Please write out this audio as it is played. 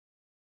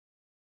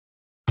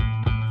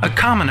A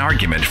common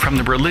argument from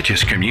the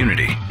religious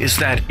community is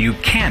that you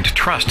can't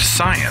trust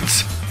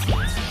science.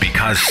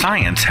 Because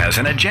science has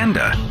an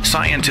agenda.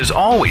 Science is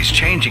always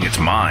changing its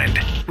mind,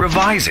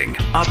 revising,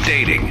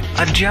 updating,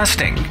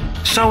 adjusting,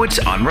 so it's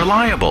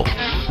unreliable.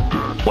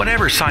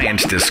 Whatever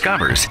science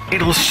discovers,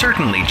 it'll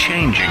certainly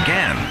change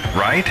again,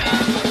 right?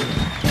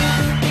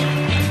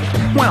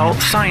 Well,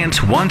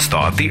 science once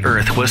thought the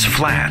Earth was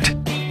flat,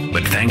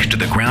 but thanks to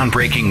the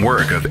groundbreaking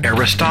work of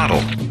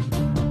Aristotle,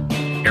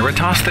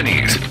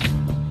 Eratosthenes,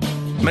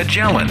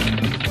 Magellan,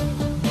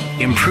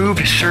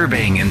 improved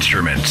surveying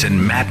instruments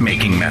and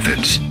map-making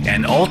methods,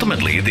 and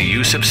ultimately the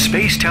use of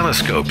space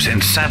telescopes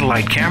and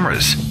satellite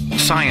cameras,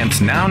 science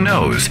now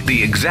knows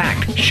the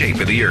exact shape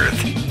of the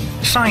Earth.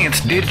 Science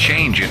did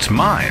change its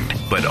mind,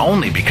 but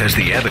only because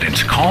the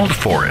evidence called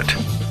for it.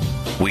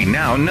 We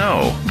now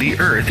know the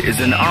Earth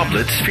is an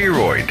oblate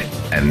spheroid,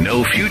 and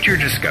no future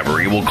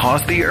discovery will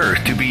cause the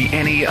Earth to be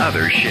any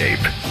other shape.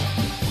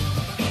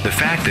 The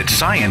fact that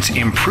science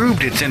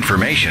improved its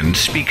information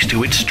speaks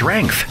to its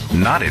strength,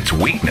 not its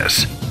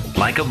weakness.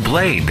 Like a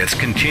blade that's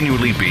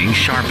continually being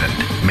sharpened,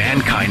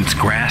 mankind's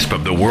grasp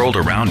of the world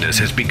around us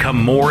has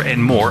become more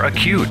and more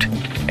acute.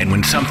 And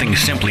when something's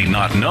simply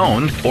not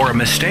known or a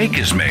mistake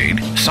is made,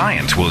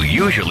 science will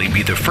usually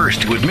be the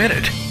first to admit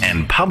it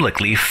and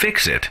publicly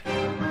fix it.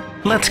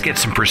 Let's get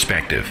some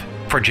perspective.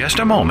 For just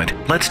a moment,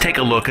 let's take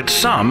a look at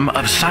some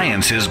of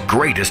science's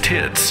greatest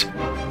hits.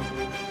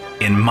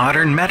 In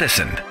modern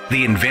medicine,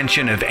 the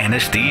invention of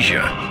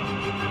anesthesia,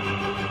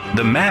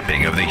 the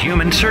mapping of the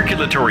human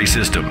circulatory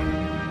system,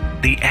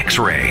 the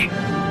X-ray,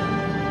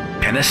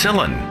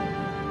 penicillin,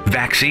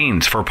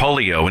 vaccines for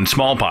polio and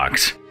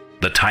smallpox,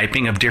 the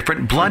typing of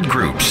different blood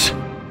groups,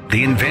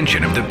 the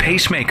invention of the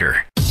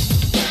pacemaker.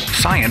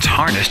 Science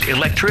harnessed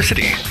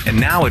electricity, and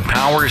now it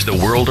powers the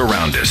world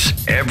around us.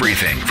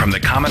 Everything from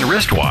the common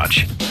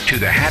wristwatch to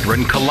the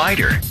Hadron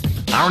Collider.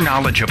 Our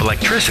knowledge of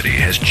electricity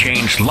has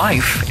changed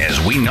life as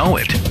we know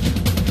it.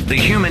 The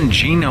Human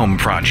Genome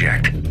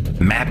Project,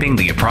 mapping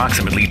the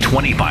approximately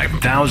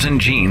 25,000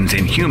 genes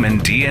in human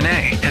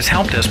DNA, has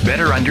helped us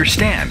better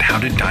understand how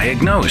to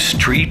diagnose,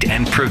 treat,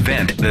 and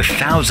prevent the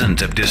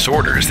thousands of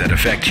disorders that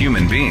affect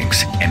human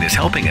beings, and is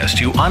helping us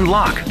to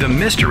unlock the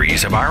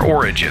mysteries of our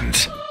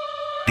origins.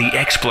 The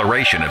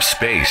exploration of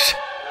space.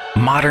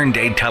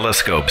 Modern-day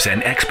telescopes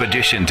and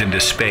expeditions into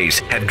space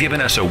have given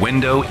us a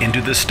window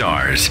into the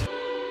stars,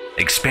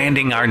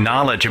 expanding our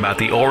knowledge about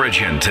the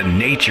origins and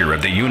nature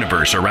of the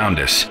universe around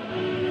us,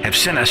 have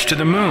sent us to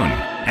the moon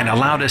and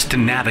allowed us to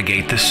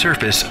navigate the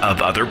surface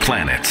of other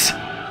planets.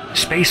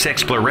 Space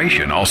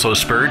exploration also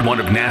spurred one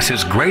of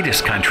NASA's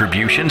greatest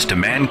contributions to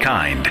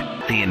mankind,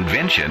 the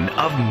invention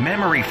of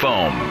memory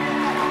foam.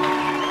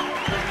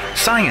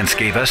 Science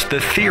gave us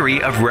the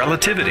theory of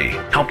relativity,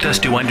 helped us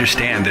to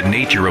understand the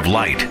nature of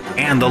light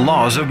and the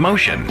laws of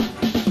motion.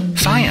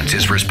 Science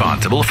is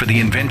responsible for the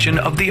invention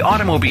of the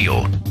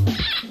automobile,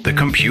 the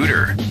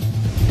computer,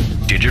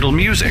 digital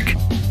music,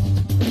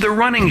 the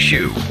running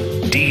shoe,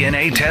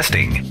 DNA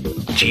testing,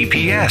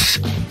 GPS,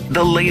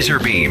 the laser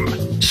beam,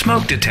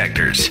 smoke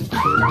detectors,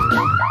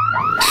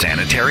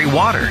 sanitary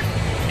water,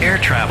 air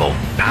travel,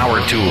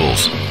 power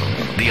tools,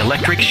 the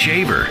electric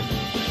shaver,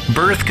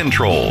 birth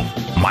control,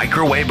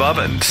 microwave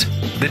ovens,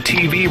 the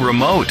TV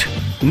remote,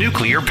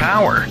 nuclear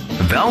power,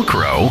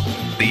 Velcro,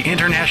 the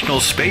International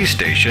Space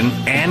Station,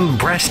 and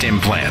breast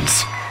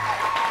implants.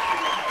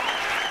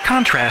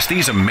 Contrast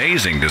these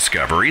amazing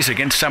discoveries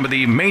against some of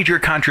the major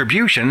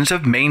contributions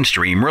of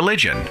mainstream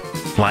religion,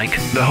 like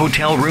the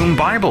hotel room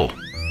Bible,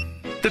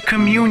 the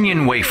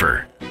communion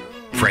wafer,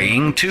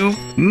 praying to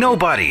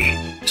nobody,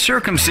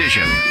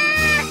 circumcision,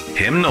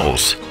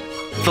 hymnals,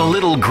 the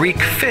little Greek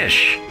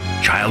fish,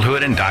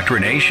 childhood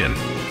indoctrination,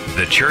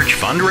 the church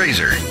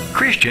fundraiser,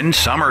 Christian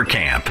summer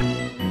camp,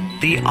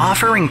 the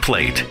offering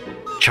plate,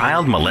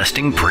 child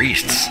molesting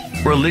priests,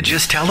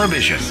 religious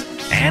television,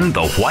 and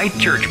the white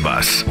church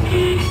bus.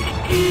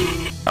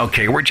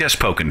 Okay, we're just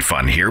poking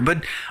fun here,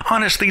 but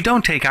honestly,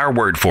 don't take our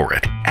word for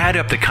it. Add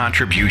up the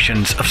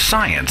contributions of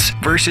science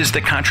versus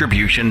the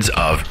contributions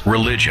of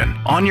religion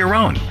on your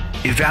own.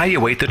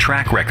 Evaluate the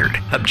track record.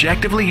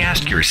 Objectively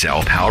ask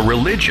yourself how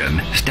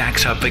religion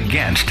stacks up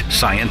against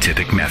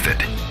scientific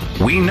method.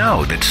 We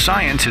know that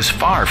science is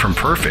far from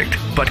perfect,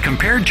 but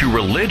compared to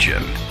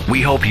religion,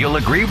 we hope you'll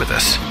agree with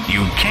us.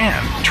 You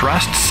can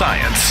trust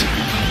science.